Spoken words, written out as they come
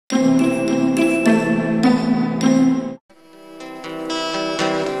Welcome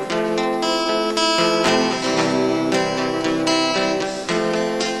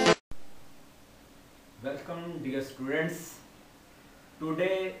dear students.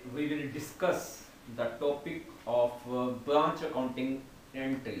 Today we will discuss the topic of branch accounting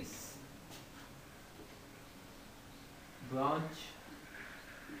entries. Branch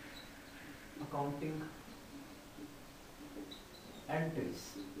accounting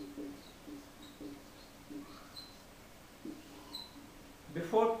entries.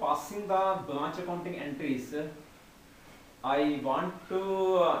 Before passing the branch accounting entries, I want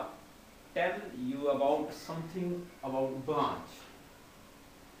to tell you about something about branch.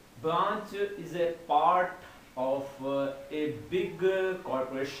 Branch is a part of a big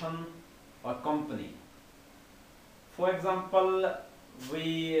corporation or company. For example,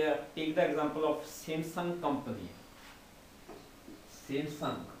 we take the example of Samsung company.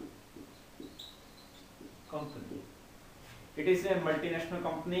 Samsung company. It is a multinational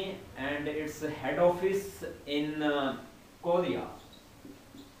company and its head office in Korea.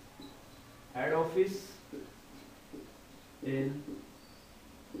 Head office in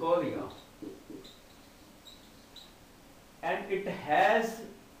Korea, and it has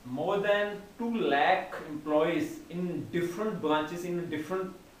more than 2 lakh employees in different branches in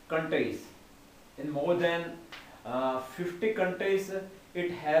different countries. In more than 50 countries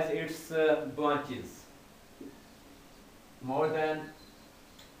it has its branches. More than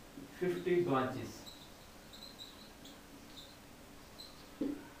 50 branches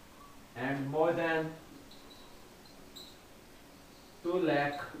and more than 2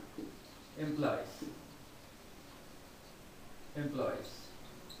 lakh employees.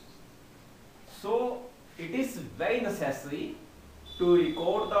 So it is very necessary to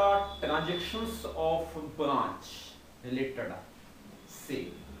record the transactions of branch related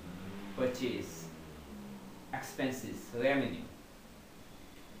sale, purchase, expenses, revenue,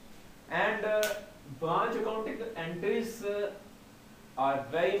 and branch accounting entries are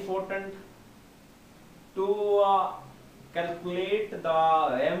very important to calculate the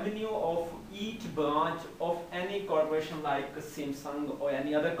revenue of each branch of any corporation like Samsung or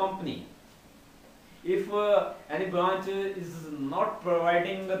any other company. If any branch is not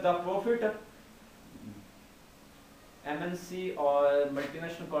providing the profit, MNC or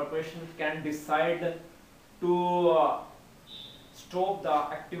multinational corporation can decide to stop the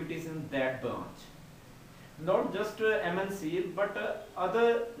activities in that branch. Not just MNC but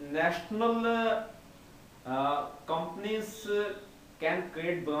other national companies can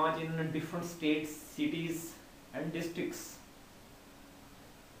create branch in different states, cities and districts.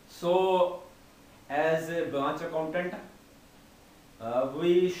 So as a branch accountant,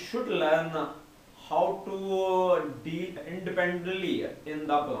 we should learn how to deal independently in the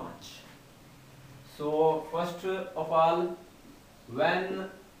branch. So first of all, when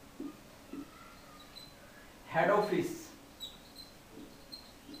head office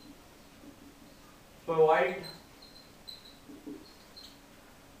provide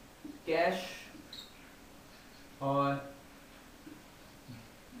cash or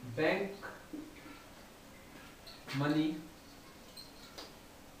bank money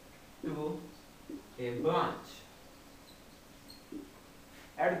to a branch,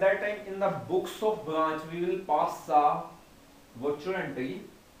 at that time in the books of branch we will pass a virtual entry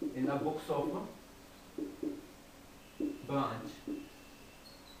in the books of branch.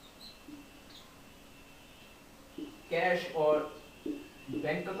 Cash or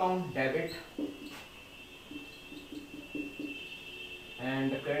bank account debit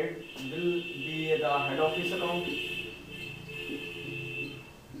and credit will be the head office account.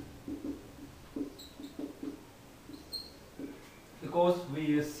 Because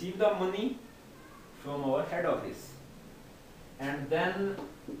we receive the money from our head office, and then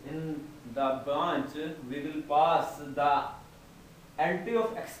in the branch we will pass the entry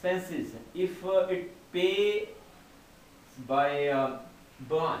of expenses if it pay by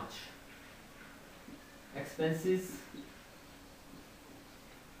branch. Expenses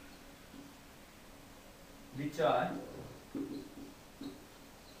which are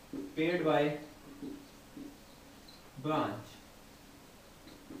paid by branch,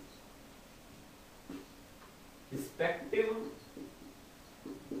 respective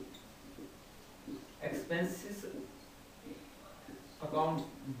expenses account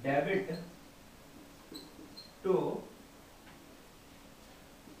debit to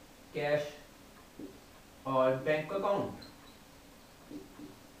cash or bank account.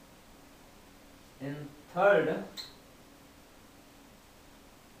 And third,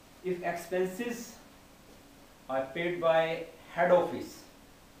 if expenses are paid by head office,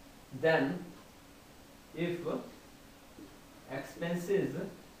 Then if expenses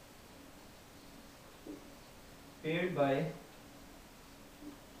paid by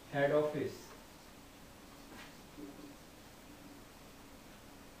head office,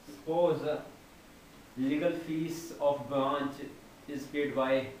 suppose legal fees of branch is paid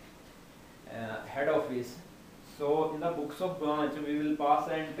by head office, so in the books of branch we will pass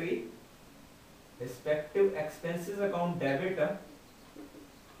the entry respective expenses account debit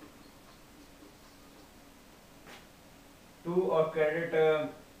to or credit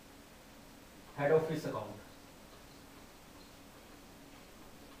head office account.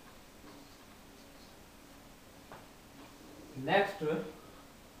 Next,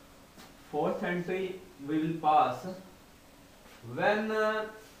 fourth entry we will pass when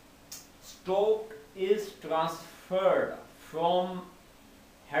stock is transferred from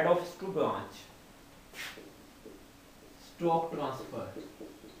head office to branch. Stock transfer.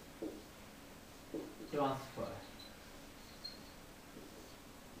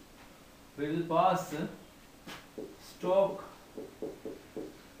 We will pass stock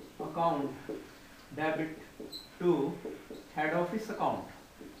account debit to head office account.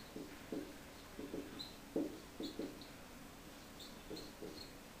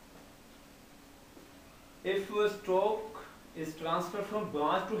 If stock is transferred from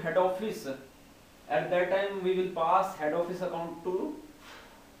branch to head office, at that time we will pass head office account to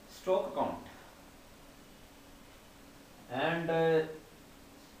stock account. And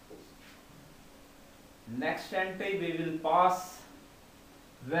next entry we will pass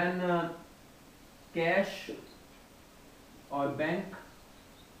when cash or bank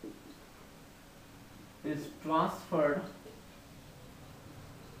is transferred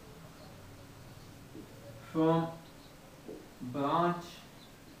from branch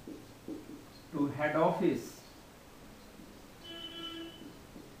to head office.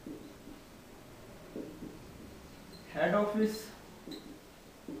 Head office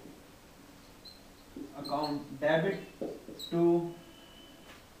account debit to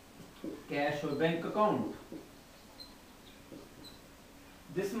cash or bank account.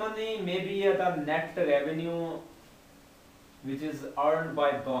 This money may be the net revenue which is earned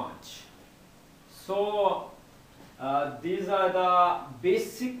by branch. So these are the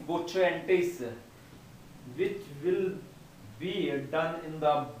basic butcher entries which will be done in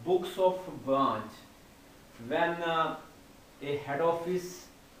the books of branch when a head office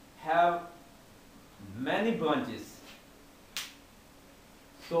have many branches.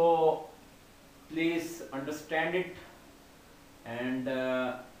 So please understand it and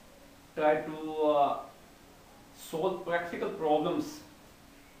try to solve practical problems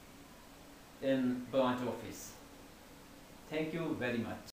in branch office. Thank you very much.